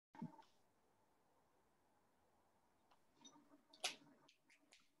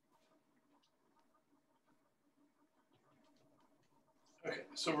Okay,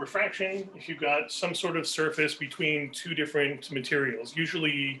 so refraction, if you've got some sort of surface between two different materials,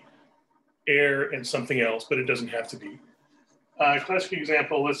 usually air and something else, but it doesn't have to be. Classic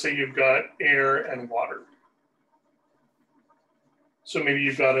example, let's say you've got air and water. So maybe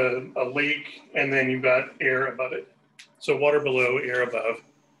you've got a lake and then you've got air above it. So water below, air above.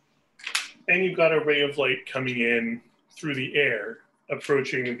 And you've got a ray of light coming in through the air,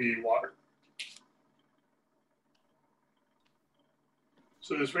 approaching the water.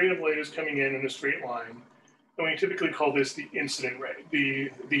 So this ray of light is coming in a straight line. And we typically call this the incident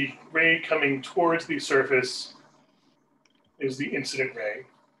ray. The ray coming towards the surface is the incident ray.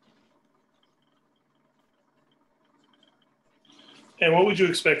 And what would you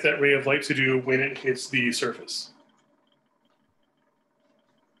expect that ray of light to do when it hits the surface?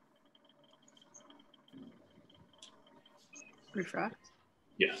 Refract?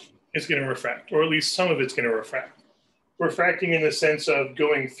 Yeah, it's going to refract, or at least some of it's going to refract. Refracting in the sense of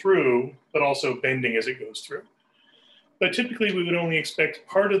going through, but also bending as it goes through. But typically we would only expect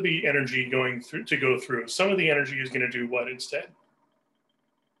part of the energy going through to go through. Some of the energy is going to do what instead?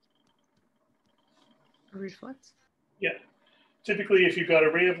 Reflect? Yeah. Typically, if you've got a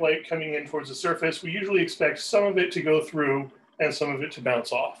ray of light coming in towards the surface, we usually expect some of it to go through and some of it to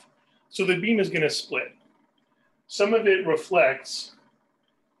bounce off. So the beam is going to split. Some of it reflects.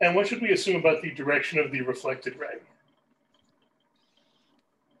 And what should we assume about the direction of the reflected ray?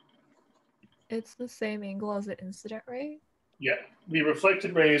 It's the same angle as the incident ray? Yeah, the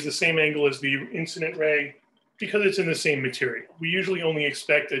reflected ray is the same angle as the incident ray because it's in the same material. We usually only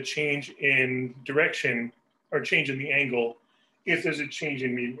expect a change in direction or change in the angle if there's a change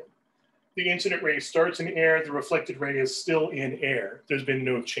in medium. The incident ray starts in air, the reflected ray is still in air. There's been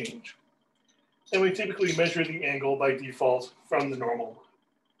no change. And we typically measure the angle by default from the normal line.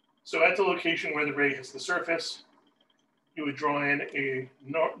 So at the location where the ray hits the surface, you would draw in a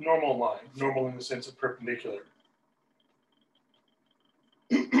normal line, normal in the sense of perpendicular.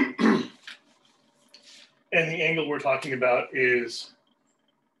 And the angle we're talking about is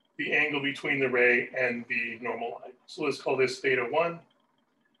the angle between the ray and the normal line. So let's call this theta 1.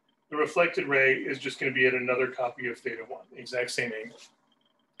 The reflected ray is just going to be at another copy of theta 1, the exact same angle.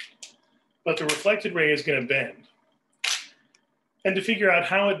 But the reflected ray is going to bend. And to figure out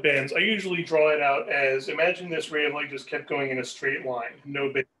how it bends, I usually draw it out as, imagine this ray of light just kept going in a straight line,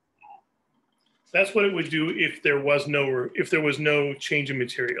 no bend. That's what it would do if there was no change in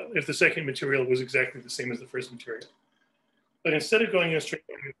material, if the second material was exactly the same as the first material. But instead of going in a straight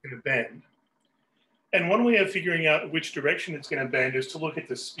line, it's going to bend. And one way of figuring out which direction it's going to bend is to look at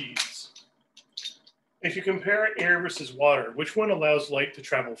the speeds. If you compare air versus water, which one allows light to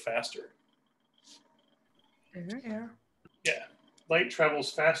travel faster? Air. Yeah, light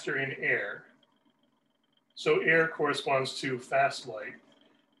travels faster in air. So air corresponds to fast light,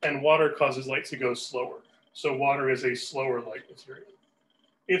 and water causes light to go slower. So water is a slower light material.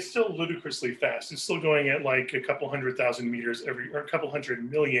 It's still ludicrously fast. It's still going at like a couple 100,000 meters or a couple 100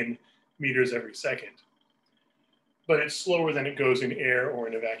 million meters every second. But it's slower than it goes in air or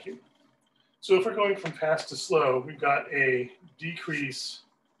in a vacuum. So if we're going from fast to slow, we've got a decrease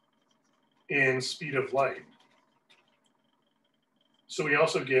in speed of light. So we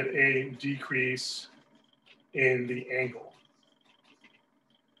also get a decrease in the angle.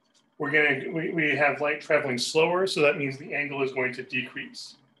 We have light traveling slower, so that means the angle is going to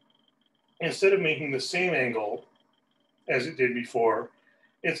decrease. Instead of making the same angle as it did before,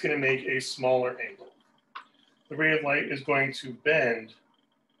 it's going to make a smaller angle. The ray of light is going to bend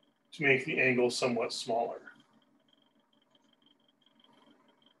to make the angle somewhat smaller.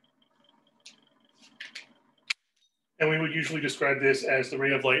 And we would usually describe this as the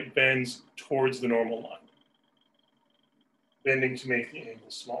ray of light bends towards the normal line, bending to make the angle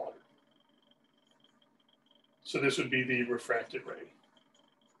smaller. So this would be the refracted ray.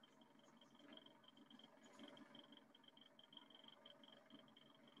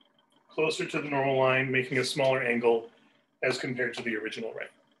 Closer to the normal line, making a smaller angle as compared to the original ray.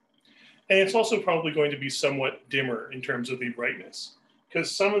 And it's also probably going to be somewhat dimmer in terms of the brightness,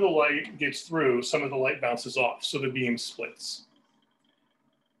 because some of the light gets through, some of the light bounces off, so the beam splits.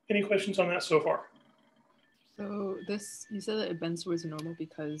 Any questions on that so far? So this, you said that it bends towards the normal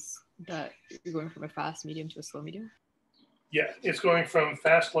because that you're going from a fast medium to a slow medium? Yeah, it's going from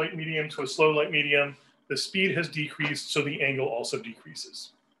fast light medium to a slow light medium. The speed has decreased, so the angle also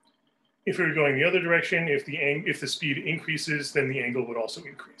decreases. If we were going the other direction, if the speed increases, then the angle would also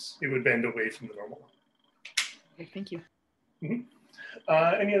increase. It would bend away from the normal line. Okay, thank you. Mm-hmm.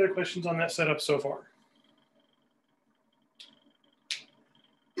 Any other questions on that setup so far?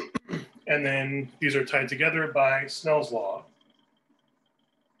 And then these are tied together by Snell's law.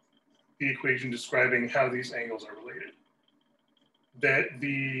 the equation describing how these angles are related. That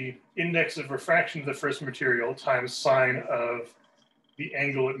the index of refraction of the first material times sine of the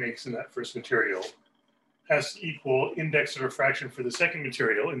angle it makes in that first material has to equal index of refraction for the second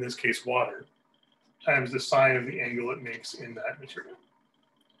material, in this case water, times the sine of the angle it makes in that material.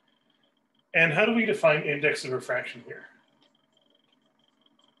 And how do we define index of refraction here?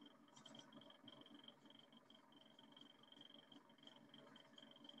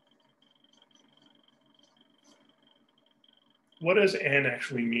 What does n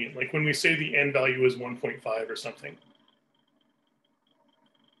actually mean? Like when we say the n value is 1.5 or something.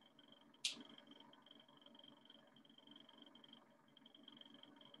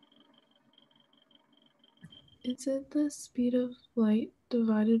 Is it the speed of light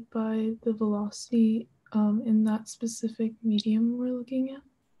divided by the velocity in that specific medium we're looking at?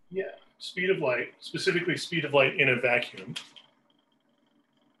 Yeah, speed of light, specifically speed of light in a vacuum,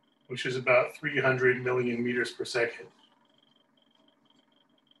 which is about 300 million meters per second,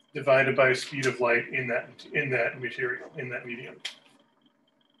 divided by speed of light in that material, in that medium.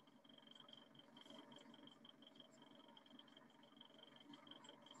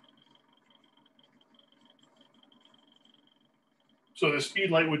 So the speed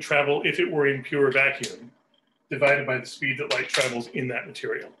light would travel if it were in pure vacuum, divided by the speed that light travels in that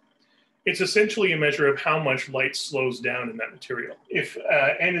material. It's essentially a measure of how much light slows down in that material. If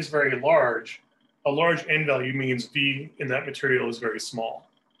n is very large, a large n value means v in that material is very small.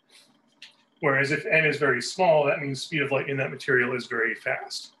 Whereas if n is very small, that means speed of light in that material is very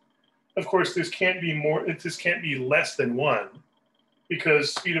fast. Of course, this can't be less than 1,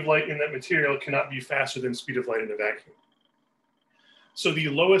 because speed of light in that material cannot be faster than speed of light in a vacuum. So the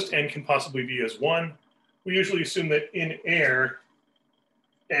lowest n can possibly be is 1. We usually assume that in air,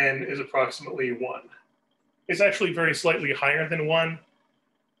 n is approximately 1. It's actually very slightly higher than 1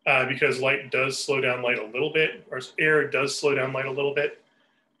 because light does slow down light a little bit, or air does slow down light a little bit,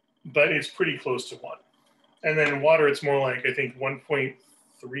 but it's pretty close to 1. And then in water, it's more like, I think,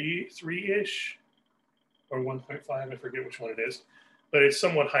 1.33-ish, or 1.5, I forget which one it is, but it's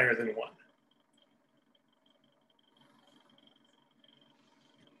somewhat higher than 1.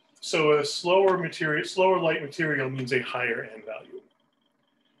 So a slower light material means a higher n value.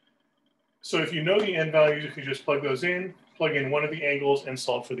 So if you know the n values, you can just plug those in, plug in one of the angles, and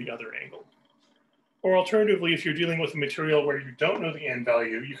solve for the other angle. Or alternatively, if you're dealing with a material where you don't know the n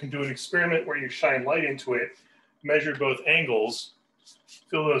value, you can do an experiment where you shine light into it, measure both angles,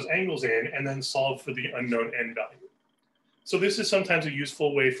 fill those angles in, and then solve for the unknown n value. So this is sometimes a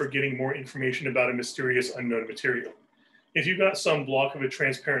useful way for getting more information about a mysterious unknown material. If you've got some block of a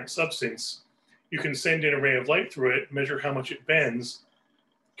transparent substance, you can send in a ray of light through it, measure how much it bends,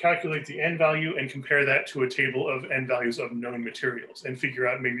 calculate the n value, and compare that to a table of n values of known materials, and figure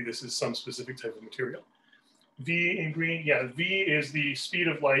out maybe this is some specific type of material. V in green, yeah, V is the speed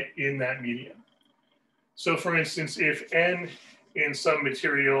of light in that medium. So for instance, if n in some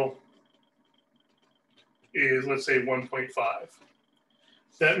material is, let's say, 1.5,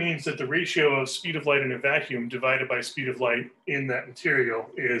 that means that the ratio of speed of light in a vacuum divided by speed of light in that material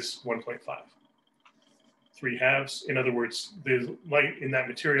is 1.5. 3/2. In other words, the light in that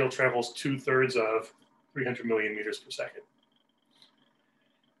material travels 2/3 of 300 million meters per second.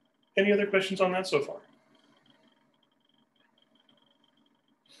 Any other questions on that so far?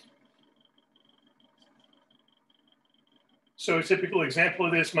 So a typical example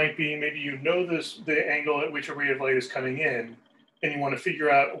of this might be maybe you know the angle at which a ray of light is coming in, and you want to figure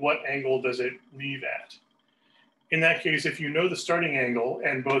out what angle does it leave at. In that case, if you know the starting angle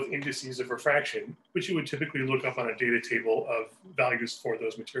and both indices of refraction, which you would typically look up on a data table of values for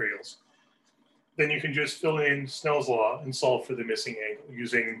those materials, then you can just fill in Snell's law and solve for the missing angle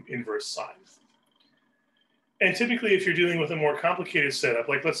using inverse sine. And typically, if you're dealing with a more complicated setup,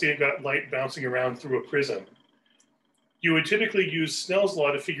 like let's say you've got light bouncing around through a prism, you would typically use Snell's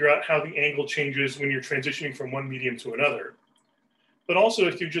law to figure out how the angle changes when you're transitioning from one medium to another. But also,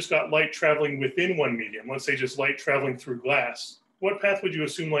 if you've just got light traveling within one medium, let's say just light traveling through glass, what path would you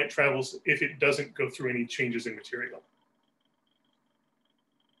assume light travels if it doesn't go through any changes in material?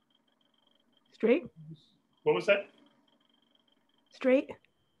 Straight? What was that? Straight?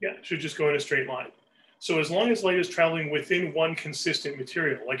 Yeah, it should just go in a straight line. So as long as light is traveling within one consistent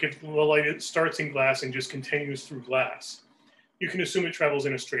material, like if the light starts in glass and just continues through glass, you can assume it travels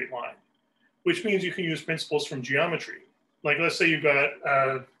in a straight line, which means you can use principles from geometry. Like let's say you've got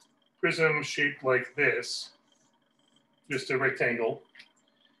a prism shaped like this, just a rectangle,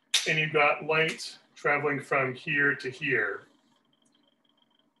 and you've got light traveling from here to here.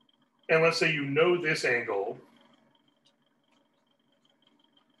 And let's say you know this angle,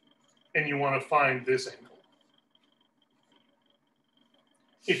 and you want to find this angle.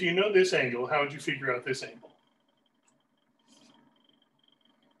 If you know this angle, how would you figure out this angle?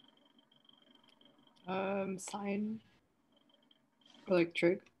 Sine or like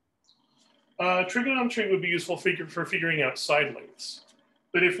trig. Trigonometry would be useful for figuring out side lengths.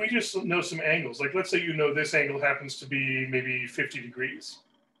 But if we just know some angles, like let's say you know this angle happens to be maybe 50 degrees,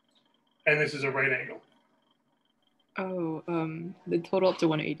 and this is a right angle. Oh, the total up to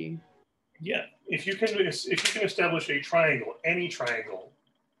 180. Yeah, if you can establish a triangle, any triangle,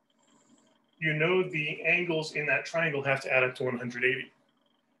 you know the angles in that triangle have to add up to 180.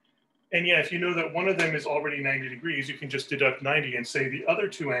 And yeah, if you know that one of them is already 90 degrees, you can just deduct 90 and say the other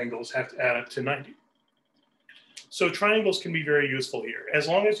two angles have to add up to 90. So triangles can be very useful here. As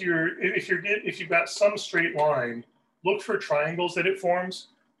long as if you've got some straight line, look for triangles that it forms,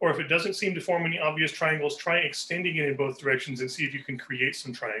 or if it doesn't seem to form any obvious triangles, try extending it in both directions and see if you can create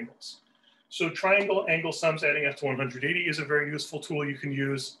some triangles. So triangle angle sums adding up to 180 is a very useful tool you can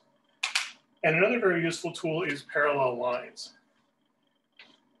use. And another very useful tool is parallel lines.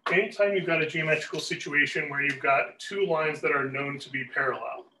 Anytime you've got a geometrical situation where you've got two lines that are known to be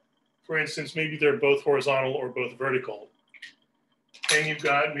parallel, for instance, maybe they're both horizontal or both vertical, and you've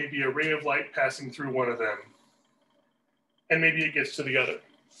got maybe a ray of light passing through one of them, and maybe it gets to the other.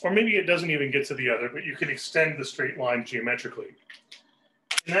 Or maybe it doesn't even get to the other, but you can extend the straight line geometrically.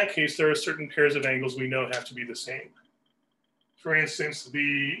 In that case, there are certain pairs of angles we know have to be the same. For instance,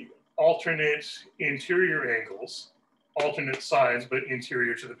 the alternate interior angles, alternate sides, but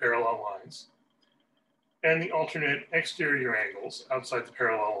interior to the parallel lines, and the alternate exterior angles outside the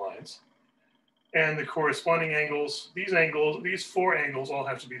parallel lines, and the corresponding angles, these four angles all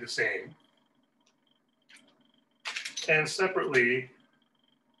have to be the same. And separately,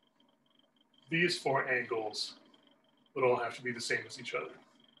 these four angles would all have to be the same as each other.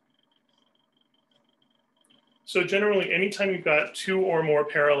 So generally, anytime you've got two or more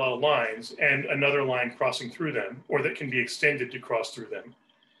parallel lines and another line crossing through them, or that can be extended to cross through them,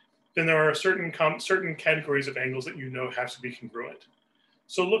 then there are certain categories of angles that you know have to be congruent.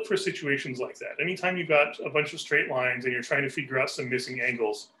 So look for situations like that. Anytime you've got a bunch of straight lines and you're trying to figure out some missing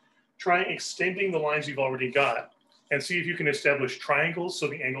angles, try extending the lines you've already got and see if you can establish triangles so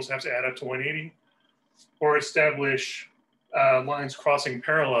the angles have to add up to 180, or establish lines crossing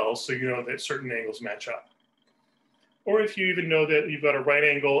parallels so you know that certain angles match up. Or if you even know that you've got a right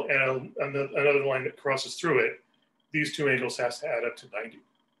angle and another line that crosses through it, these two angles have to add up to 90.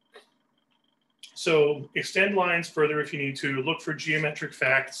 So extend lines further if you need to. Look for geometric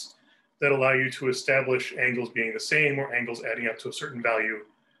facts that allow you to establish angles being the same or angles adding up to a certain value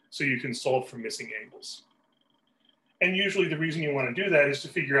so you can solve for missing angles. And usually the reason you want to do that is to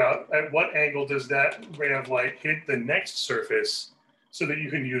figure out at what angle does that ray of light hit the next surface so that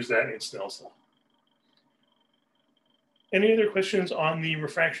you can use that in Snell's law. Any other questions on the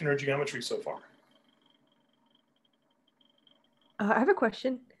refraction or geometry so far? I have a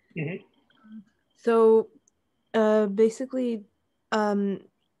question. Mm-hmm. So basically,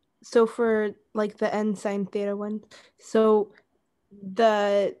 so for like the n sine theta one, so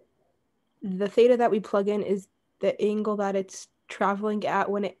the theta that we plug in is the angle that it's traveling at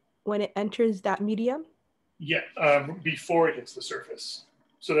when it enters that medium? Yeah, before it hits the surface.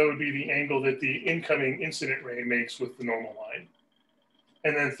 So that would be the angle that the incoming incident ray makes with the normal line.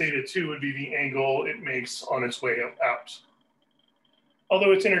 And then theta 2 would be the angle it makes on its way out.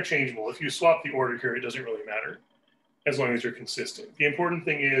 Although it's interchangeable. If you swap the order here, it doesn't really matter, as long as you're consistent. The important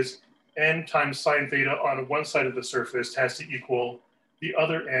thing is n times sine theta on one side of the surface has to equal the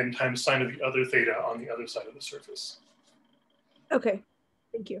other n times sine of the other theta on the other side of the surface. Okay,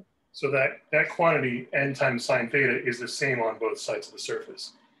 thank you. So that quantity, n times sine theta, is the same on both sides of the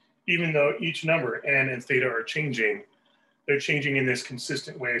surface. Even though each number, n and theta, are changing, they're changing in this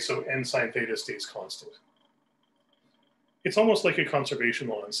consistent way, so n sine theta stays constant. It's almost like a conservation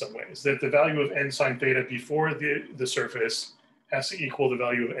law in some ways, that the value of n sine theta before the surface has to equal the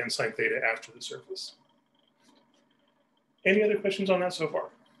value of n sine theta after the surface. Any other questions on that so far?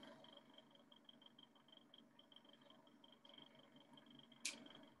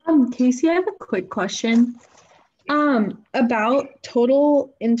 Casey, I have a quick question. About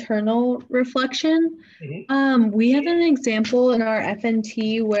total internal reflection. Mm-hmm. We had an example in our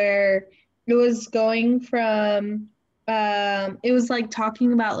FNT where it was going from, it was like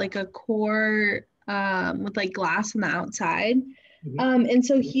talking about like a core with like glass on the outside. Mm-hmm. And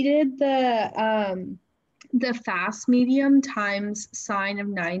so he did the fast medium times sine of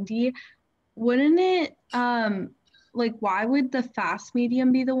 90. Wouldn't it, like, why would the fast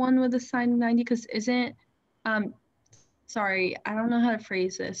medium be the one with the sine of 90? Because isn't sorry, I don't know how to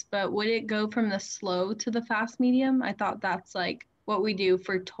phrase this, but would it go from the slow to the fast medium? I thought that's like what we do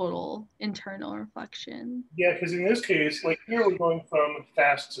for total internal reflection. Yeah, because in this case, like here we're going from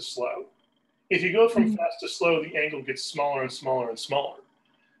fast to slow. If you go from fast to slow, the angle gets smaller and smaller and smaller.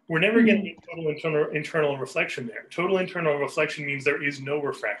 We're never going to get total internal reflection there. Total internal reflection means there is no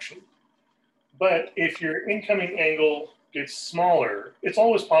refraction. But if your incoming angle gets smaller, it's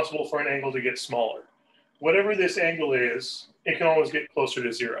always possible for an angle to get smaller. Whatever this angle is, it can always get closer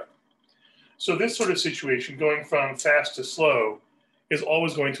to zero. So this sort of situation, going from fast to slow, is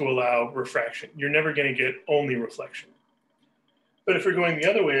always going to allow refraction. You're never going to get only reflection. But if we're going the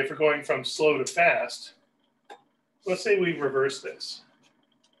other way, if we're going from slow to fast, let's say we reverse this.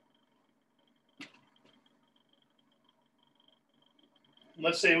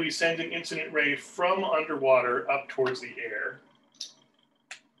 Let's say we send an incident ray from underwater up towards the air.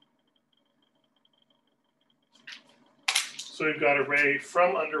 So we've got a ray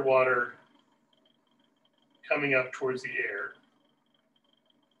from underwater coming up towards the air.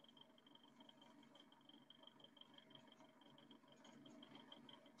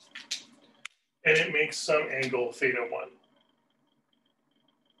 And it makes some angle theta 1.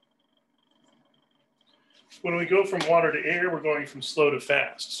 When we go from water to air, we're going from slow to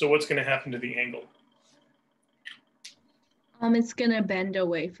fast. So what's going to happen to the angle? It's going to bend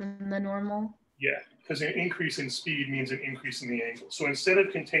away from the normal. Yeah, because an increase in speed means an increase in the angle. So instead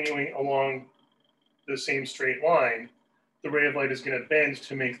of continuing along the same straight line, the ray of light is going to bend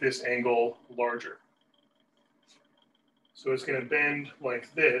to make this angle larger. So it's going to bend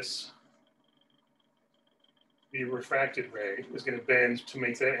like this. The refracted ray is going to bend to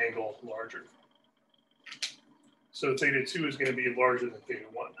make that angle larger. So theta 2 is going to be larger than theta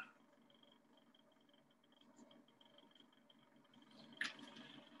 1.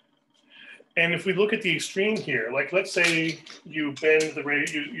 And if we look at the extreme here, like let's say you bend the ray,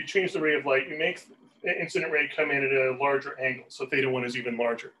 you change the ray of light, you make the incident ray come in at a larger angle, so theta 1 is even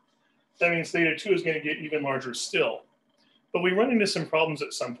larger. That means theta 2 is going to get even larger still. But we run into some problems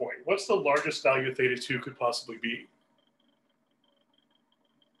at some point. What's the largest value theta 2 could possibly be?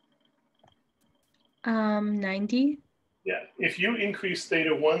 90. Yeah, if you increase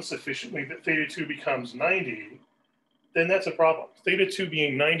theta 1 sufficiently that theta 2 becomes 90, then that's a problem. Theta 2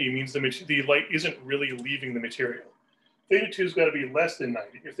 being 90 means the light isn't really leaving the material. Theta 2's got to be less than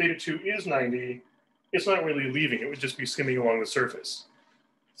 90. If theta 2 is 90, it's not really leaving. It would just be skimming along the surface.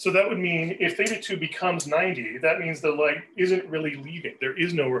 So that would mean if theta 2 becomes 90, that means the light isn't really leaving. There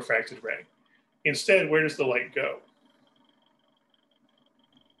is no refracted ray. Instead, where does the light go?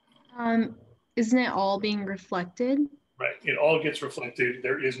 Isn't it all being reflected? Right, it all gets reflected.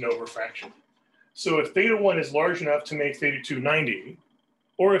 There is no refraction. So if theta 1 is large enough to make theta 2 90,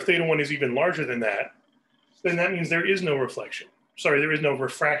 or if theta 1 is even larger than that, then that means there is no reflection. Sorry, there is no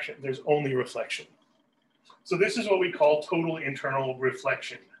refraction. There's only reflection. So this is what we call total internal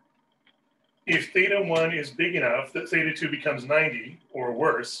reflection. If theta 1 is big enough that theta 2 becomes 90 or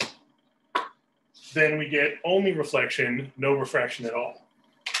worse, then we get only reflection, no refraction at all.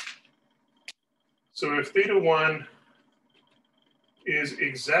 So if theta 1 is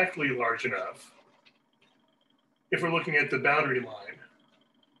exactly large enough, if we're looking at the boundary line,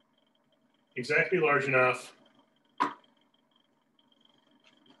 exactly large enough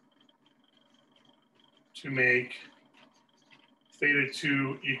to make theta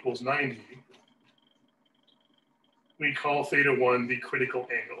 2 equals 90, we call theta 1 the critical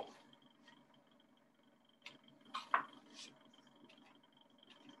angle.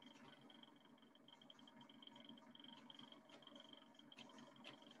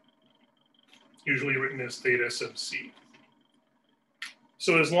 Usually written as theta sub c.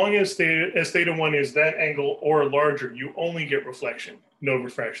 So as long as theta 1 is that angle or larger, you only get reflection, no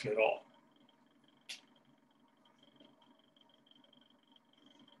refraction at all.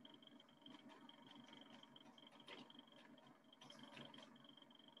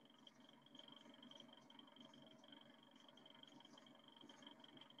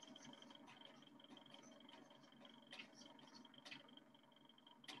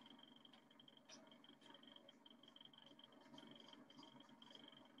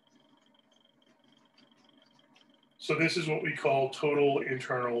 So this is what we call total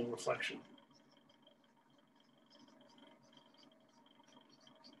internal reflection.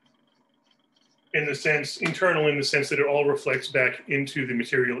 Internal in the sense that it all reflects back into the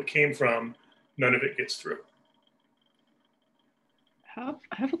material it came from, none of it gets through. I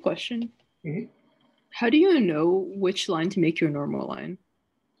have a question. Mm-hmm. How do you know which line to make your normal line?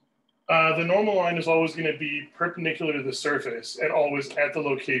 The normal line is always going to be perpendicular to the surface and always at the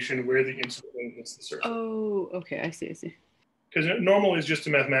location where the incident ray hits the surface. Oh, okay, I see. Because normal is just a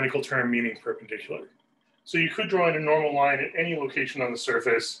mathematical term meaning perpendicular. So you could draw in a normal line at any location on the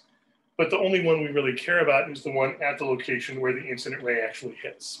surface, but the only one we really care about is the one at the location where the incident ray actually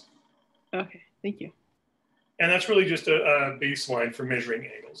hits. Okay, thank you. And that's really just a baseline for measuring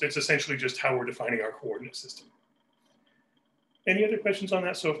angles. It's essentially just how we're defining our coordinate system. Any other questions on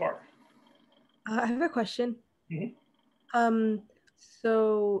that so far? I have a question. Mm-hmm.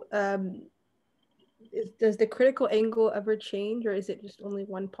 Does the critical angle ever change, or is it just only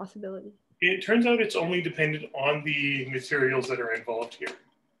one possibility? It turns out it's only dependent on the materials that are involved here.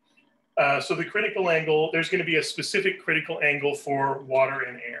 So the critical angle, there's going to be a specific critical angle for water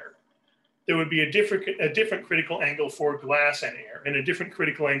and air. There would be a different critical angle for glass and air, and a different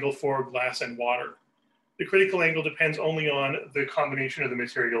critical angle for glass and water. The critical angle depends only on the combination of the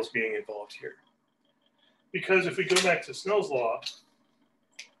materials being involved here. Because if we go back to Snell's law,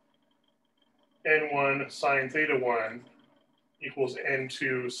 n1 sine theta 1 equals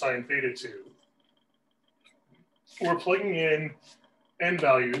n2 sine theta 2, we're plugging in n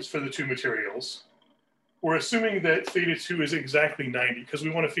values for the two materials. We're assuming that theta 2 is exactly 90 because we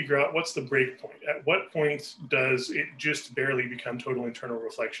want to figure out what's the break point. At what point does it just barely become total internal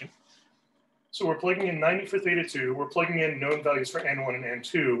reflection? So we're plugging in 90 for theta 2. We're plugging in known values for n1 and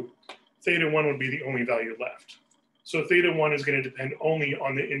n2. Theta 1 would be the only value left. So theta 1 is going to depend only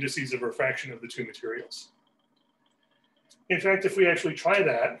on the indices of refraction of the two materials. In fact, if we actually try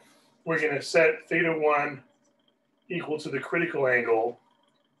that, we're going to set theta 1 equal to the critical angle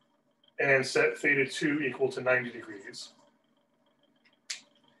and set theta 2 equal to 90 degrees.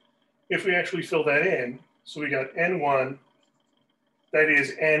 If we actually fill that in, so we got n1, that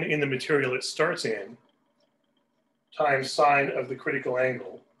is n in the material it starts in, times sine of the critical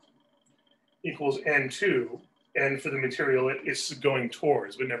angle, equals n2, n for the material it's going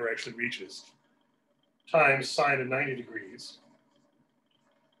towards but never actually reaches, times sine of 90 degrees.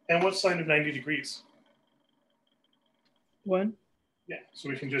 And what's sine of 90 degrees? 1. Yeah, so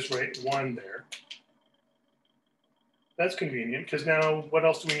we can just write 1 there. That's convenient, because now what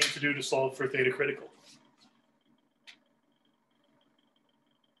else do we need to do to solve for theta critical?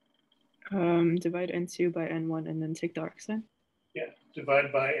 Divide n2 by n1 and then take the arc sine. Yeah,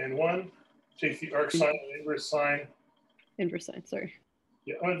 divide by n1, take the arc sine and inverse sine. Inverse sine, sorry.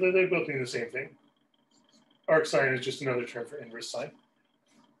 Yeah, they both mean the same thing. Arc sine is just another term for inverse sine.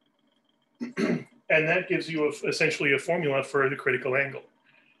 And that gives you essentially a formula for the critical angle.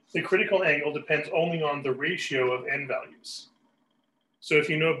 The critical angle depends only on the ratio of n values. So if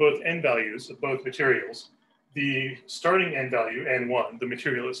you know both n values of both materials, the starting n value, n1, the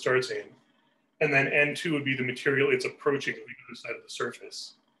material it starts in, and then n2 would be the material it's approaching on the other side of the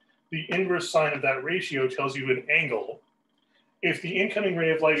surface. The inverse sine of that ratio tells you an angle. If the incoming ray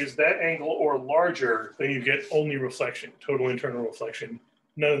of light is that angle or larger, then you get only reflection, total internal reflection.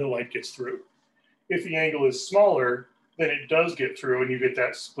 None of the light gets through. If the angle is smaller, then it does get through and you get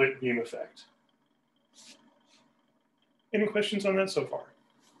that split beam effect. Any questions on that so far?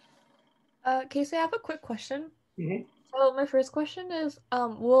 Casey, I have a quick question. Mm-hmm. So my first question is,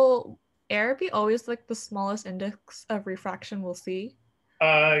 will air be always like the smallest index of refraction we'll see?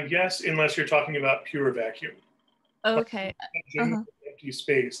 Yes, unless you're talking about pure vacuum. Okay. Empty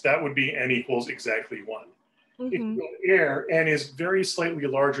space, that would be n equals exactly 1. If Mm-hmm. you go air, n is very slightly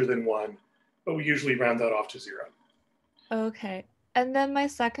larger than 1, but we usually round that off to 0. Okay. And then my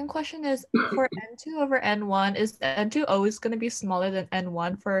second question is, for n2 over n1, is n2 always going to be smaller than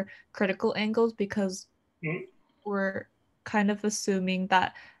n1 for critical angles? Because we're kind of assuming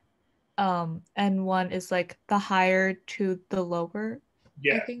that n1 is like the higher to the lower.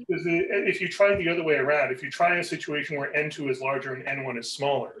 Yeah, because if you try the other way around, if you try a situation where n2 is larger and n1 is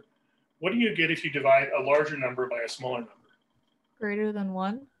smaller, what do you get if you divide a larger number by a smaller number? Greater than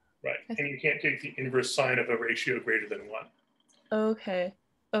 1? Right, and you can't take the inverse sine of a ratio greater than 1. Okay.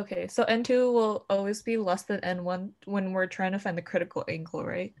 Okay, so n2 will always be less than n1 when we're trying to find the critical angle,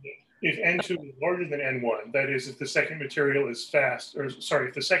 right? If n2 is larger than n1, that is, if the second material is fast, or sorry,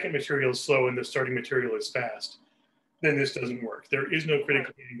 if the second material is slow and the starting material is fast, then this doesn't work. There is no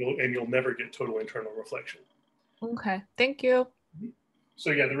critical angle and you'll never get total internal reflection. Okay, thank you.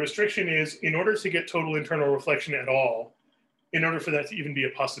 So yeah, the restriction is, in order to get total internal reflection at all, in order for that to even be a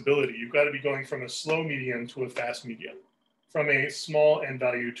possibility, you've got to be going from a slow medium to a fast medium, from a small n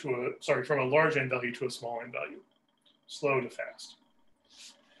value to from a large n value to a small n value, slow to fast.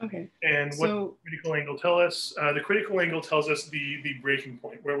 Okay. And what does the critical angle tell us? The critical angle tells us the breaking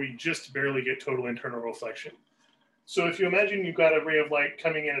point, where we just barely get total internal reflection. So if you imagine you've got a ray of light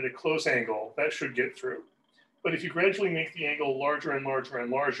coming in at a close angle, that should get through. But if you gradually make the angle larger and larger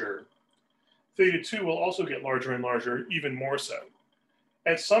and larger, theta 2 will also get larger and larger, even more so.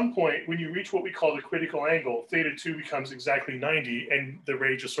 At some point, when you reach what we call the critical angle, theta 2 becomes exactly 90, and the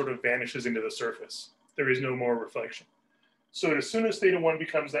ray just sort of vanishes into the surface. There is no more reflection. So as soon as theta 1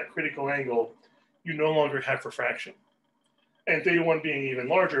 becomes that critical angle, you no longer have refraction. And theta 1 being even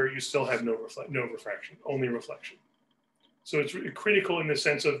larger, you still have no refraction, only reflection. So it's critical in the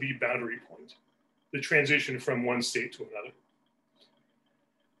sense of the boundary point, the transition from one state to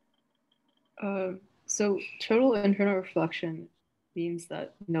another. So total internal reflection means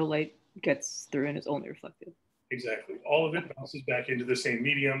that no light gets through and is only reflected. Exactly. All of it bounces back into the same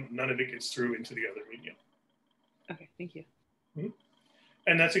medium. None of it gets through into the other medium. Okay, thank you. Mm-hmm.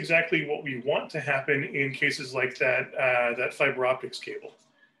 And that's exactly what we want to happen in cases like that, that fiber optics cable.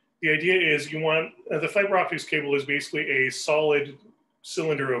 The idea is you want, the fiber optics cable is basically a solid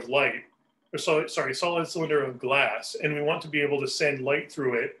cylinder of light, or solid cylinder of glass, and we want to be able to send light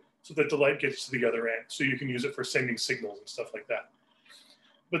through it so that the light gets to the other end, so you can use it for sending signals and stuff like that.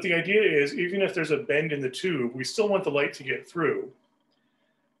 But the idea is, even if there's a bend in the tube, we still want the light to get through.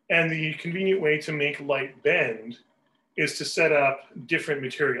 And the convenient way to make light bend is to set up different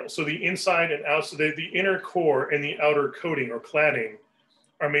materials. So the inside and outside, the inner core and the outer coating or cladding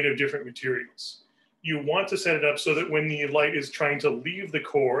are made of different materials. You want to set it up so that when the light is trying to leave the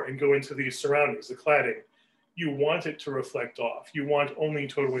core and go into the surroundings, the cladding, you want it to reflect off. You want only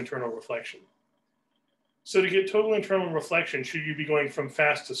total internal reflection. So to get total internal reflection, should you be going from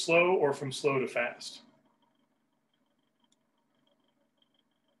fast to slow or from slow to fast?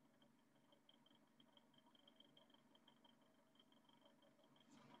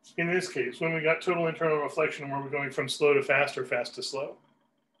 In this case, when we got total internal reflection, were we going from slow to fast or fast to slow?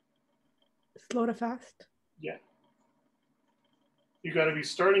 Slow to fast? Yeah. You got to be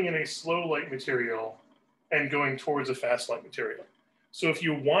starting in a slow light material and going towards a fast light material. So if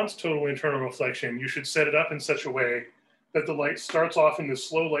you want total internal reflection, you should set it up in such a way that the light starts off in the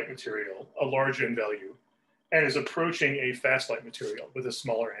slow light material, a large n value, and is approaching a fast light material with a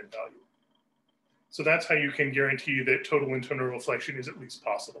smaller n value. So that's how you can guarantee that total internal reflection is at least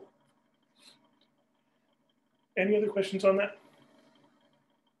possible. Any other questions on that?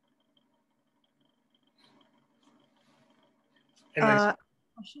 And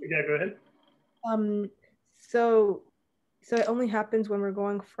yeah, go ahead. So it only happens when we're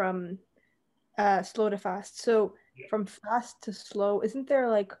going from slow to fast. So yeah. From fast to slow, isn't there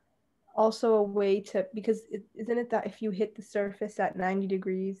like also a way to, because isn't it that if you hit the surface at 90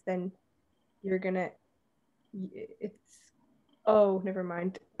 degrees, then you're gonna, oh, never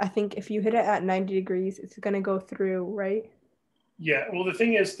mind. I think if you hit it at 90 degrees, it's gonna go through, right? Yeah, well, the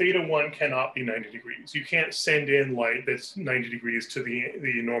thing is, theta 1 cannot be 90 degrees. You can't send in light that's 90 degrees to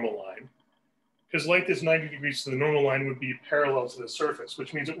the normal line. Because light that's 90 degrees to the normal line would be parallel to the surface,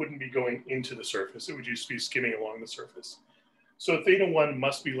 which means it wouldn't be going into the surface. It would just be skimming along the surface. So theta 1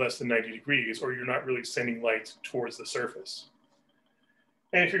 must be less than 90 degrees, or you're not really sending light towards the surface.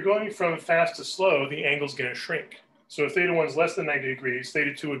 And if you're going from fast to slow, the angle's going to shrink. So if theta 1 is less than 90 degrees,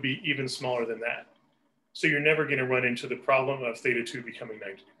 theta 2 would be even smaller than that. So you're never going to run into the problem of theta 2 becoming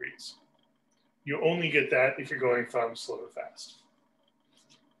 90 degrees. You only get that if you're going from slow to fast.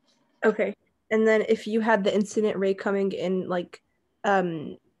 Okay. And then if you had the incident ray coming in like, I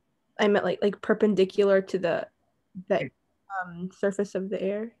meant like perpendicular to the surface of the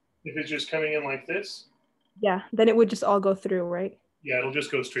air. If it's just coming in like this? Yeah, then it would just all go through, right? Yeah, it'll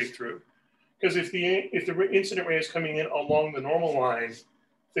just go straight through. Because if the incident ray is coming in along the normal line,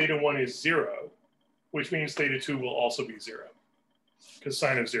 theta 1 is 0, which means theta 2 will also be 0, because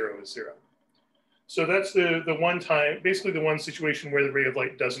sine of 0 is 0. So that's the one time, basically the one situation where the ray of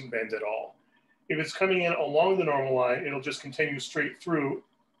light doesn't bend at all. If it's coming in along the normal line, it'll just continue straight through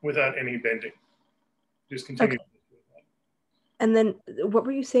without any bending. Just continue. Okay. And then what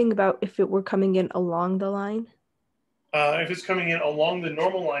were you saying about if it were coming in along the line? If it's coming in along the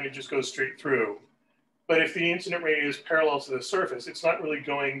normal line, it just goes straight through. But if the incident ray is parallel to the surface, it's not really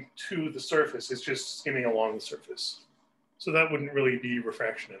going to the surface, it's just skimming along the surface. So that wouldn't really be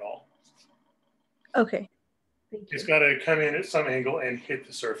refraction at all. Okay. Thank you. It's got to come in at some angle and hit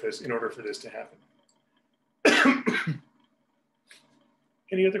the surface in order for this to happen.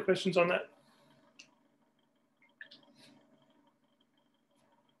 Any other questions on that?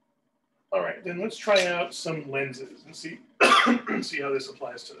 All right, then let's try out some lenses and see, see how this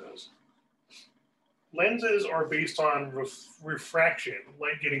applies to those. Lenses are based on refraction,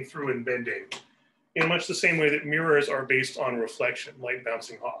 light getting through and bending, in much the same way that mirrors are based on reflection, light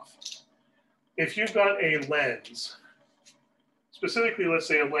bouncing off. If you've got a lens specifically, let's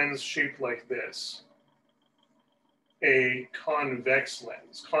say a lens shaped like this, a convex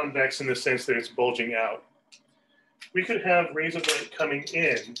lens, convex in the sense that it's bulging out. We could have rays of light coming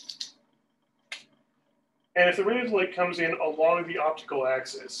in, and if the ray of light comes in along the optical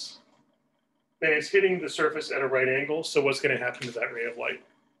axis, then it's hitting the surface at a right angle, so what's going to happen to that ray of light?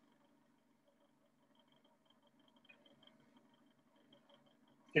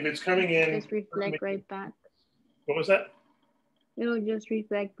 If it's coming in... Just reflect right back. What was that? It'll just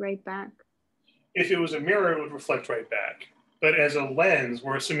reflect right back. If it was a mirror, it would reflect right back. But as a lens,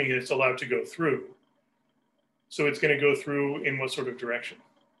 we're assuming it's allowed to go through. So it's going to go through in what sort of direction?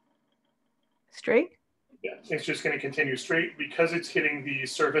 Straight? Yeah, it's just going to continue straight because it's hitting the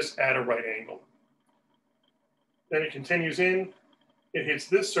surface at a right angle. Then it continues in, it hits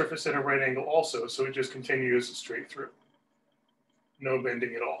this surface at a right angle also, so it just continues straight through. No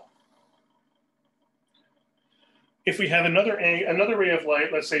bending at all. If we have another ray of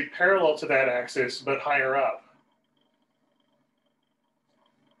light, let's say parallel to that axis, but higher up,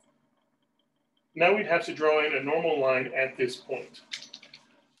 now we'd have to draw in a normal line at this point.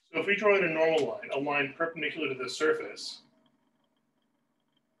 So if we draw in a normal line, a line perpendicular to the surface,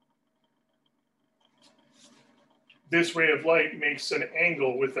 this ray of light makes an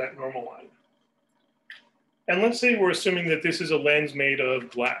angle with that normal line. And let's say we're assuming that this is a lens made of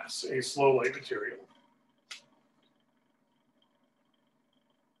glass, a slow light material.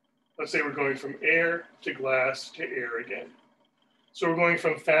 Let's say we're going from air to glass to air again. So we're going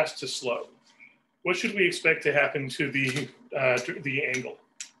from fast to slow. What should we expect to happen to the angle?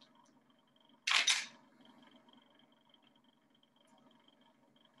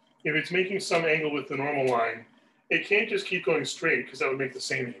 If it's making some angle with the normal line, it can't just keep going straight because that would make the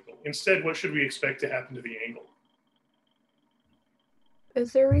same angle. Instead, what should we expect to happen to the angle?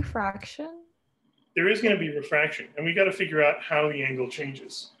 Is there refraction? There is going to be refraction, and we got to figure out how the angle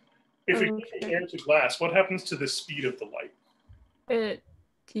changes. If we go from air to glass, what happens to the speed of the light? It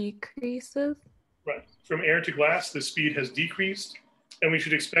decreases. Right. From air to glass, the speed has decreased, and we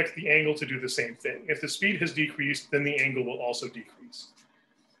should expect the angle to do the same thing. If the speed has decreased, then the angle will also decrease.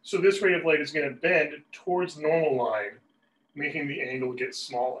 So this ray of light is going to bend towards the normal line, making the angle get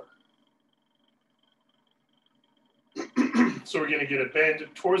smaller. So we're going to get a bend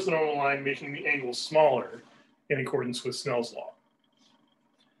towards the normal line, making the angle smaller in accordance with Snell's law.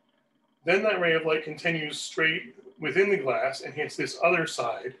 Then that ray of light continues straight within the glass and hits this other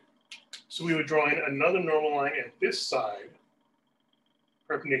side. So we would draw in another normal line at this side,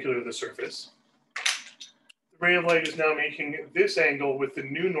 perpendicular to the surface. The ray of light is now making this angle with the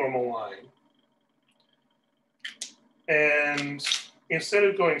new normal line. And instead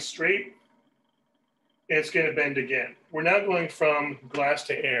of going straight, it's going to bend again. We're now going from glass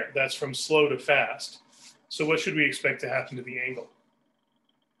to air. That's from slow to fast. So what should we expect to happen to the angle?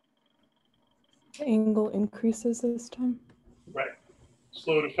 The angle increases this time. Right.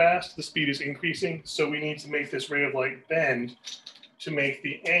 Slow to fast, the speed is increasing. So we need to make this ray of light bend to make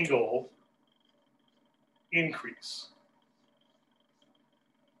the angle increase.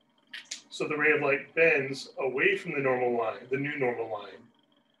 So the ray of light bends away from the normal line, the new normal line,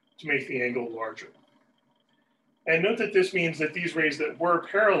 to make the angle larger. And note that this means that these rays that were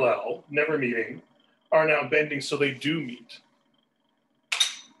parallel, never meeting, are now bending so they do meet.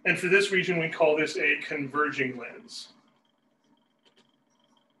 And for this region, we call this a converging lens.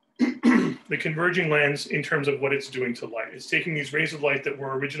 The converging lens, in terms of what it's doing to light, is taking these rays of light that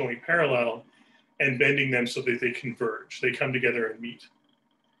were originally parallel and bending them so that they converge. They come together and meet.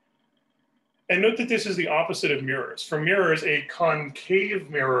 And note that this is the opposite of mirrors. For mirrors, a concave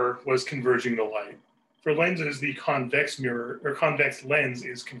mirror was converging the light. For lenses, the convex mirror or convex lens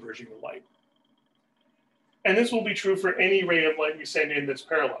is converging the light. And this will be true for any ray of light we send in that's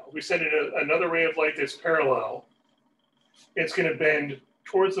parallel. We send in another ray of light that's parallel, it's going to bend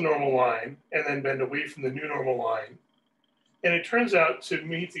towards the normal line and then bend away from the new normal line. And it turns out to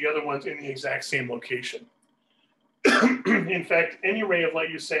meet the other ones in the exact same location. In fact, any ray of light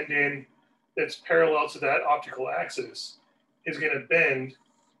you send in that's parallel to that optical axis is going to bend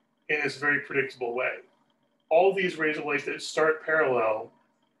in this very predictable way. All these rays of light that start parallel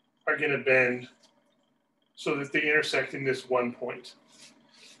are going to bend so that they intersect in this one point.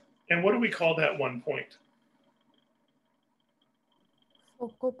 And what do we call that one point?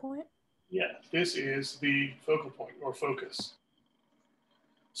 Focal point? Yeah, this is the focal point or focus.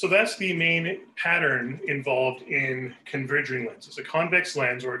 So that's the main pattern involved in converging lenses. A convex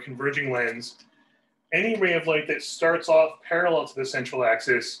lens or a converging lens, any ray of light that starts off parallel to the central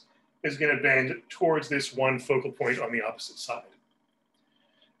axis is going to bend towards this one focal point on the opposite side.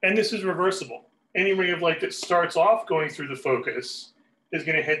 And this is reversible. Any ray of light that starts off going through the focus is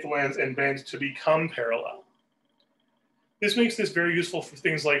going to hit the lens and bend to become parallel. This makes this very useful for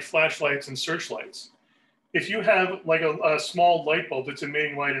things like flashlights and searchlights. If you have like a small light bulb that's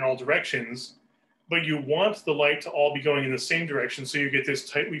emitting light in all directions, but you want the light to all be going in the same direction so you get this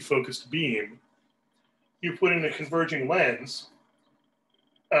tightly focused beam, you put in a converging lens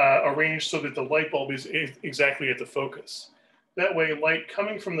arranged so that the light bulb is exactly at the focus. That way, light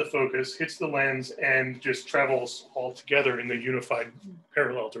coming from the focus hits the lens and just travels all together in the unified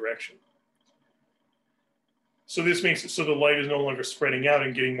parallel direction. So this makes it so the light is no longer spreading out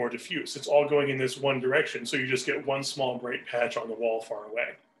and getting more diffuse. It's all going in this one direction, so you just get one small bright patch on the wall far away.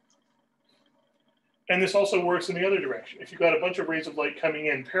 And this also works in the other direction. If you've got a bunch of rays of light coming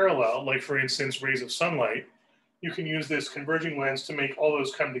in parallel, like for instance, rays of sunlight, you can use this converging lens to make all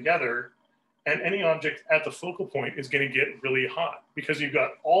those come together, and any object at the focal point is going to get really hot because you've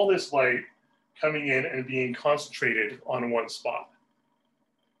got all this light coming in and being concentrated on one spot.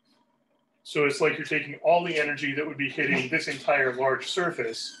 So it's like you're taking all the energy that would be hitting this entire large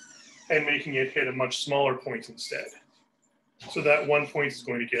surface and making it hit a much smaller point instead. So that one point is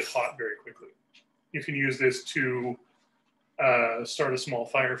going to get hot very quickly. You can use this to start a small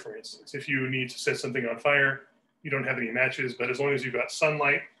fire, for instance. If you need to set something on fire, you don't have any matches, but as long as you've got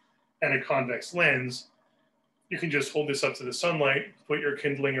sunlight and a convex lens, you can just hold this up to the sunlight, put your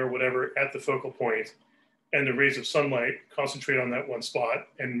kindling or whatever at the focal point, and the rays of sunlight concentrate on that one spot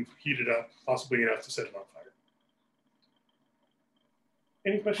and heat it up, possibly enough to set it on fire.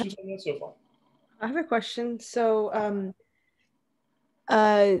 Any questions on that so far? I have a question. So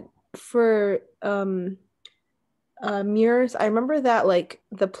for mirrors, I remember that like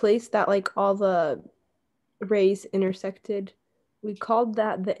the place that like all the rays intersected, we called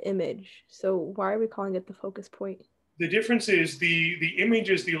that the image. So why are we calling it the focus point? The difference is the image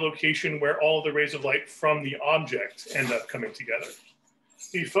is the location where all the rays of light from the object end up coming together.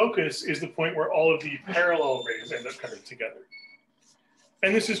 The focus is the point where all of the parallel rays end up coming together.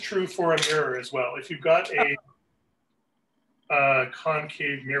 And this is true for a mirror as well. If you've got a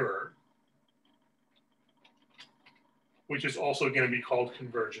concave mirror, which is also going to be called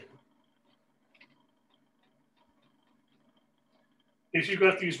converging. If you've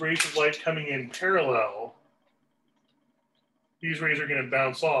got these rays of light coming in parallel, these rays are going to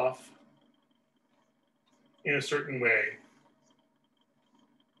bounce off in a certain way.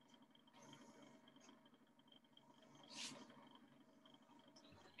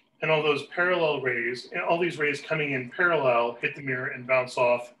 And all those parallel rays, and all these rays coming in parallel, hit the mirror and bounce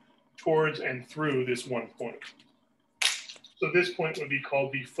off towards and through this one point. So this point would be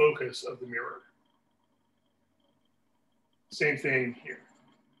called the focus of the mirror. Same thing here.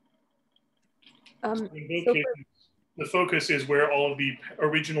 In both cases, the focus is where all of the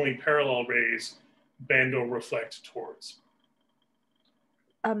originally parallel rays bend or reflect towards.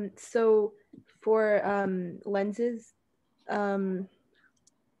 So for lenses,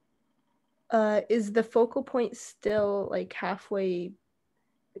 is the focal point still like halfway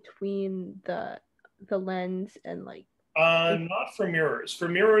between the lens and like? Not for mirrors. For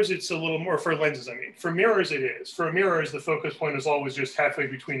mirrors, it's a little more, for lenses, I mean. For mirrors, it is. For mirrors, the focus point is always just halfway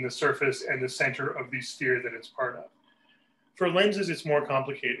between the surface and the center of the sphere that it's part of. For lenses, it's more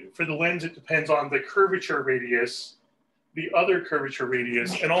complicated. For the lens, it depends on the curvature radius, the other curvature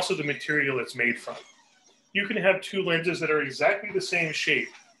radius, and also the material it's made from. You can have two lenses that are exactly the same shape,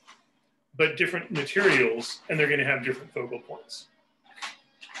 but different materials, and they're going to have different focal points.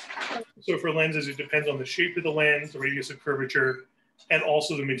 So for lenses, it depends on the shape of the lens, the radius of curvature, and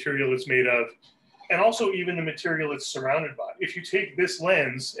also the material it's made of, and also even the material it's surrounded by. If you take this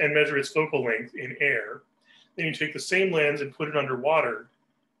lens and measure its focal length in air, then you take the same lens and put it underwater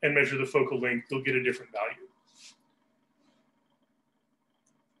and measure the focal length, you'll get a different value.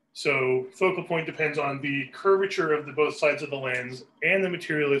 So focal point depends on the curvature of the both sides of the lens and the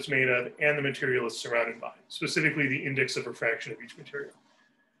material it's made of and the material it's surrounded by, specifically the index of refraction of each material.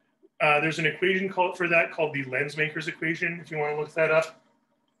 There's an equation for that called the lens maker's equation, if you want to look that up.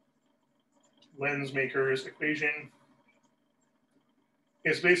 Lens maker's equation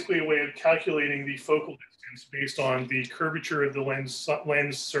is basically a way of calculating the focal distance based on the curvature of the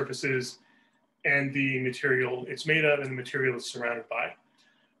lens surfaces and the material it's made of and the material it's surrounded by.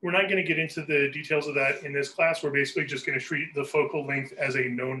 We're not going to get into the details of that in this class. We're basically just going to treat the focal length as a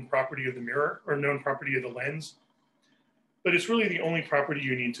known property of the mirror or known property of the lens. But it's really the only property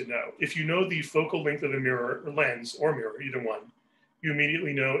you need to know. If you know the focal length of a mirror or lens or mirror, either one, you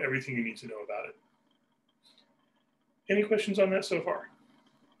immediately know everything you need to know about it. Any questions on that so far?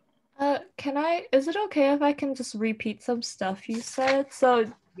 Is it okay if I can just repeat some stuff you said? So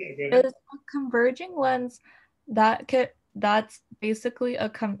Yeah, go ahead. Is a converging lens that's basically a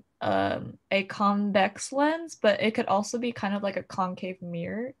convex lens, but it could also be kind of like a concave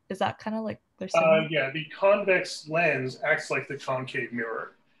mirror. Is that kind of like they're similar? Yeah, the convex lens acts like the concave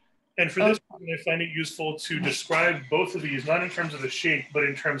mirror. And for this reason, I find it useful to describe both of these, not in terms of the shape, but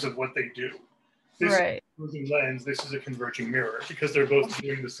in terms of what they do. This Right. is a converging lens, this is a converging mirror, because they're both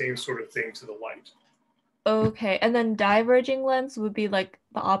doing the same sort of thing to the light. Okay, and then diverging lens would be like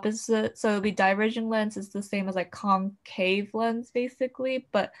the opposite. So it would be diverging lens is the same as like concave lens, basically,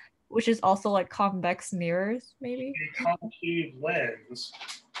 but which is also like convex mirrors, maybe? A concave lens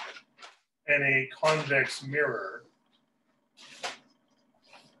and a convex mirror,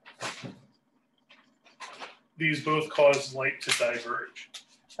 these both cause light to diverge.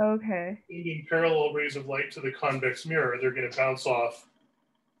 Okay. Sending parallel rays of light to the convex mirror, they're going to bounce off.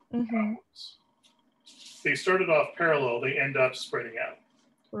 They started off parallel, they end up spreading out.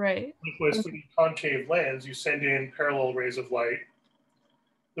 Right. Likewise, for the concave lens, you send in parallel rays of light.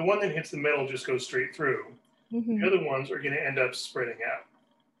 The one that hits the metal just goes straight through. The other ones are going to end up spreading out.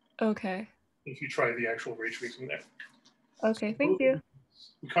 Okay. If you try the actual ray tracing there. Okay, thank you.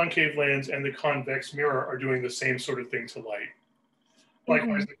 The concave lens and the convex mirror are doing the same sort of thing to light.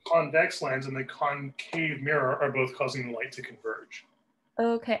 Likewise, the convex lens and the concave mirror are both causing the light to converge.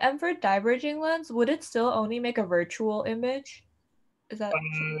 Okay, and for diverging lens, would it still only make a virtual image? Is that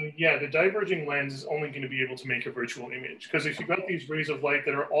yeah, the diverging lens is only going to be able to make a virtual image, because if you've got these rays of light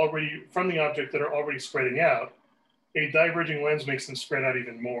that are already from the object that are already spreading out, a diverging lens makes them spread out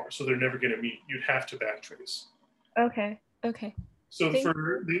even more, so they're never going to meet. You'd have to backtrace. Okay. Okay. So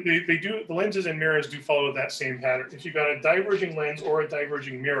the lenses and mirrors do follow that same pattern. If you've got a diverging lens or a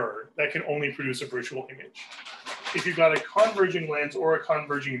diverging mirror, that can only produce a virtual image. If you've got a converging lens or a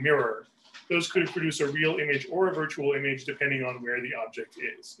converging mirror, those could produce a real image or a virtual image depending on where the object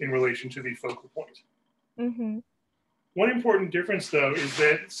is in relation to the focal point. One important difference, though, is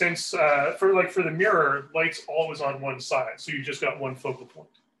that since for the mirror, light's always on one side, so you just got one focal point.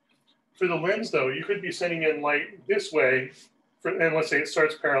 For the lens, though, you could be sending in light this way, and let's say it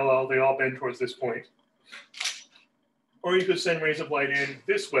starts parallel, they all bend towards this point. Or you could send rays of light in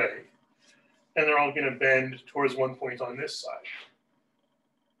this way, and they're all going to bend towards one point on this side.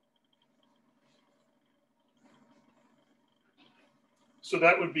 So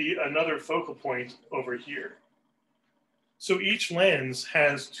that would be another focal point over here. So each lens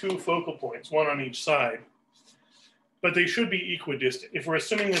has two focal points, one on each side, but they should be equidistant. If we're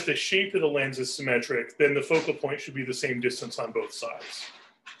assuming that the shape of the lens is symmetric, then the focal point should be the same distance on both sides.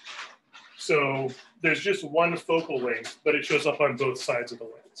 So there's just one focal length, but it shows up on both sides of the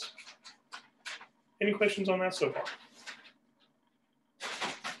lens. Any questions on that so far?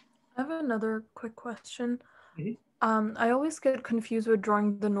 I have another quick question. I always get confused with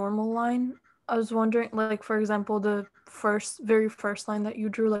drawing the normal line. I was wondering, like, for example, the very first line that you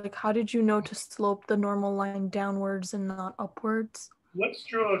drew, like, how did you know to slope the normal line downwards and not upwards? Let's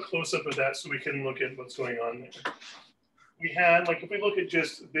draw a close-up of that so we can look at what's going on there. We had, like, if we look at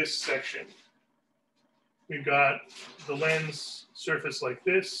just this section, we've got the lens surface like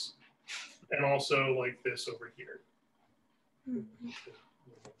this, and also like this over here.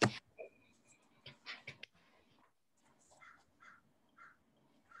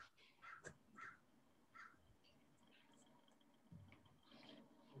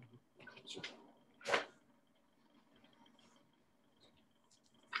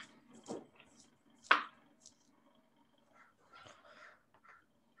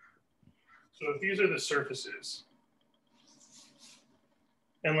 So if these are the surfaces,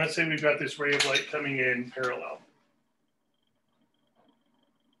 and let's say we've got this ray of light coming in parallel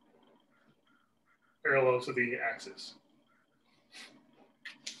to the axis.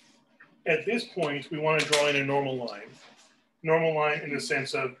 At this point, we want to draw in a normal line in the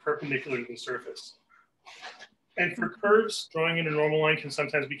sense of perpendicular to the surface. And for curves, drawing in a normal line can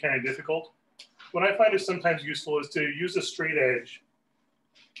sometimes be kind of difficult. What I find is sometimes useful is to use a straight edge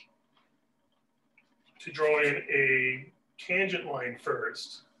to draw in a tangent line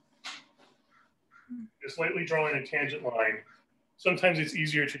first. Just lightly drawing a tangent line. Sometimes it's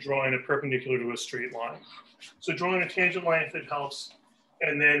easier to draw in a perpendicular to a straight line. So drawing a tangent line if it helps,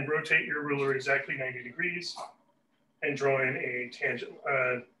 and then rotate your ruler exactly 90 degrees and draw in a tangent,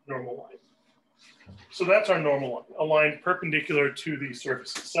 normal line. So that's our normal line, a line perpendicular to the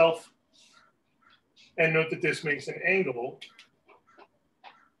surface itself. And note that this makes an angle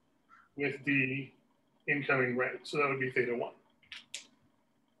with the incoming ray. So that would be θ1.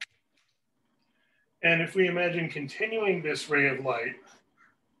 And if we imagine continuing this ray of light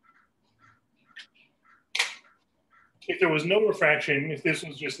If there was no refraction, if this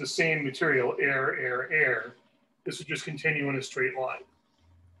was just the same material, air, air, air, this would just continue in a straight line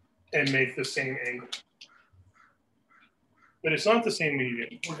and make the same angle. But it's not the same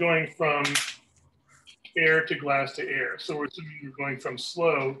medium. We're going from air to glass to air. So we're assuming we're going from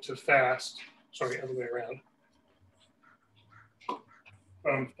slow to fast, sorry, other way around.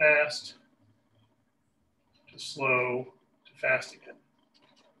 From fast to slow to fast again.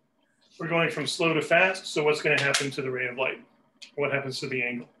 We're going from slow to fast, so what's going to happen to the ray of light? What happens to the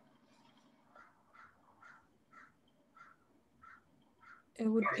angle? It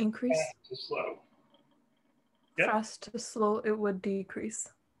would increase. Fast to slow. Yep. Fast to slow, it would decrease.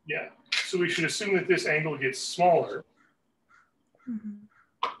 Yeah, so we should assume that this angle gets smaller.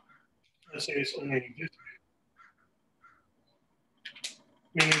 Let's say it's only this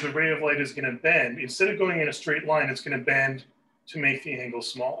big. Meaning the ray of light is going to bend. Instead of going in a straight line, it's going to bend to make the angle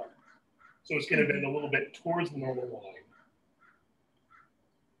smaller. So it's going to bend a little bit towards the normal line.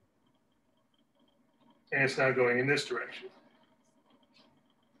 And it's now going in this direction.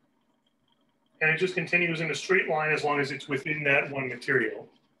 And it just continues in a straight line as long as it's within that one material.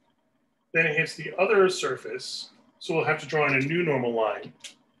 Then it hits the other surface, so we'll have to draw in a new normal line.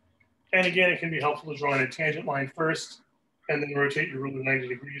 And again, it can be helpful to draw in a tangent line first, and then rotate your ruler 90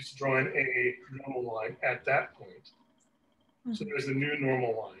 degrees to draw in a normal line at that point. So there's the new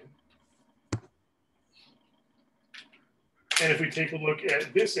normal line. And if we take a look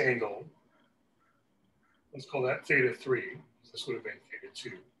at this angle, let's call that theta 3. This would have been theta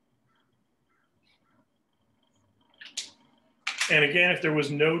 2. And again, if there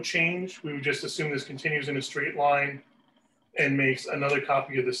was no change, we would just assume this continues in a straight line and makes another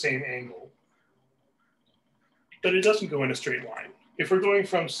copy of the same angle. But it doesn't go in a straight line. If we're going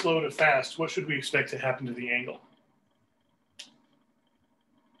from slow to fast, what should we expect to happen to the angle?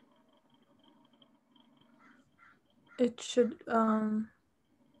 It should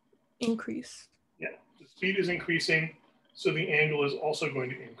increase. Yeah, the speed is increasing, so the angle is also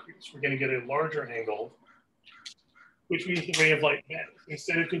going to increase. We're going to get a larger angle, which means the ray of light bends.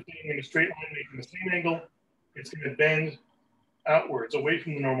 Instead of continuing in a straight line making the same angle, it's going to bend outwards, away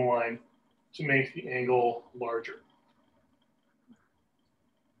from the normal line, to make the angle larger.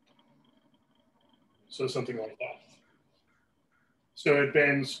 So something like that. So it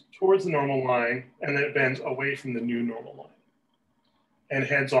bends towards the normal line, and then it bends away from the new normal line, and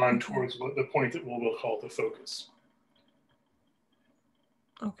heads on towards the point that we'll call the focus.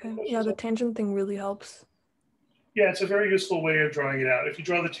 Okay, yeah, the tangent thing really helps. Yeah, it's a very useful way of drawing it out. If you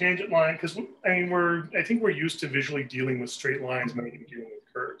draw the tangent line, because I mean, I think we're used to visually dealing with straight lines more than dealing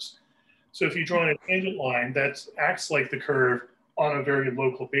with curves. So if you draw in a tangent line, that acts like the curve on a very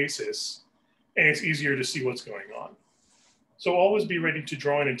local basis, and it's easier to see what's going on. So always be ready to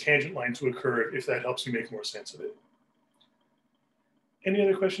draw in a tangent line to a curve if that helps you make more sense of it. Any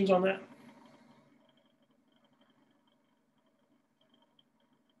other questions on that?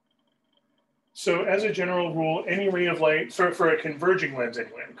 So as a general rule, any ray of light, for a converging lens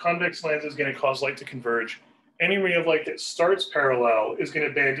anyway, a convex lens is going to cause light to converge. Any ray of light that starts parallel is going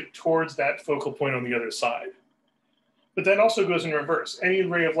to bend towards that focal point on the other side. But that also goes in reverse. Any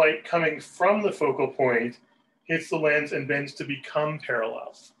ray of light coming from the focal point hits the lens and bends to become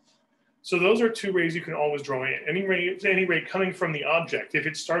parallel. So those are two rays you can always draw in. Any ray coming from the object, if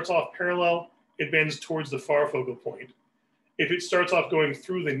it starts off parallel, it bends towards the far focal point. If it starts off going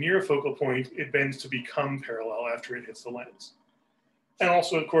through the near focal point, it bends to become parallel after it hits the lens. And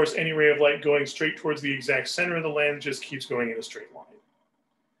also, of course, any ray of light going straight towards the exact center of the lens just keeps going in a straight line.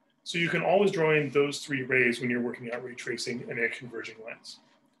 So you can always draw in those three rays when you're working out ray tracing in a converging lens.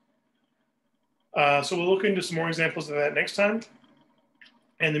 So we'll look into some more examples of that next time.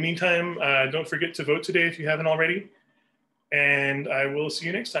 In the meantime, don't forget to vote today if you haven't already. And I will see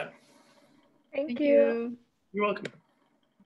you next time. Thank you. You're welcome.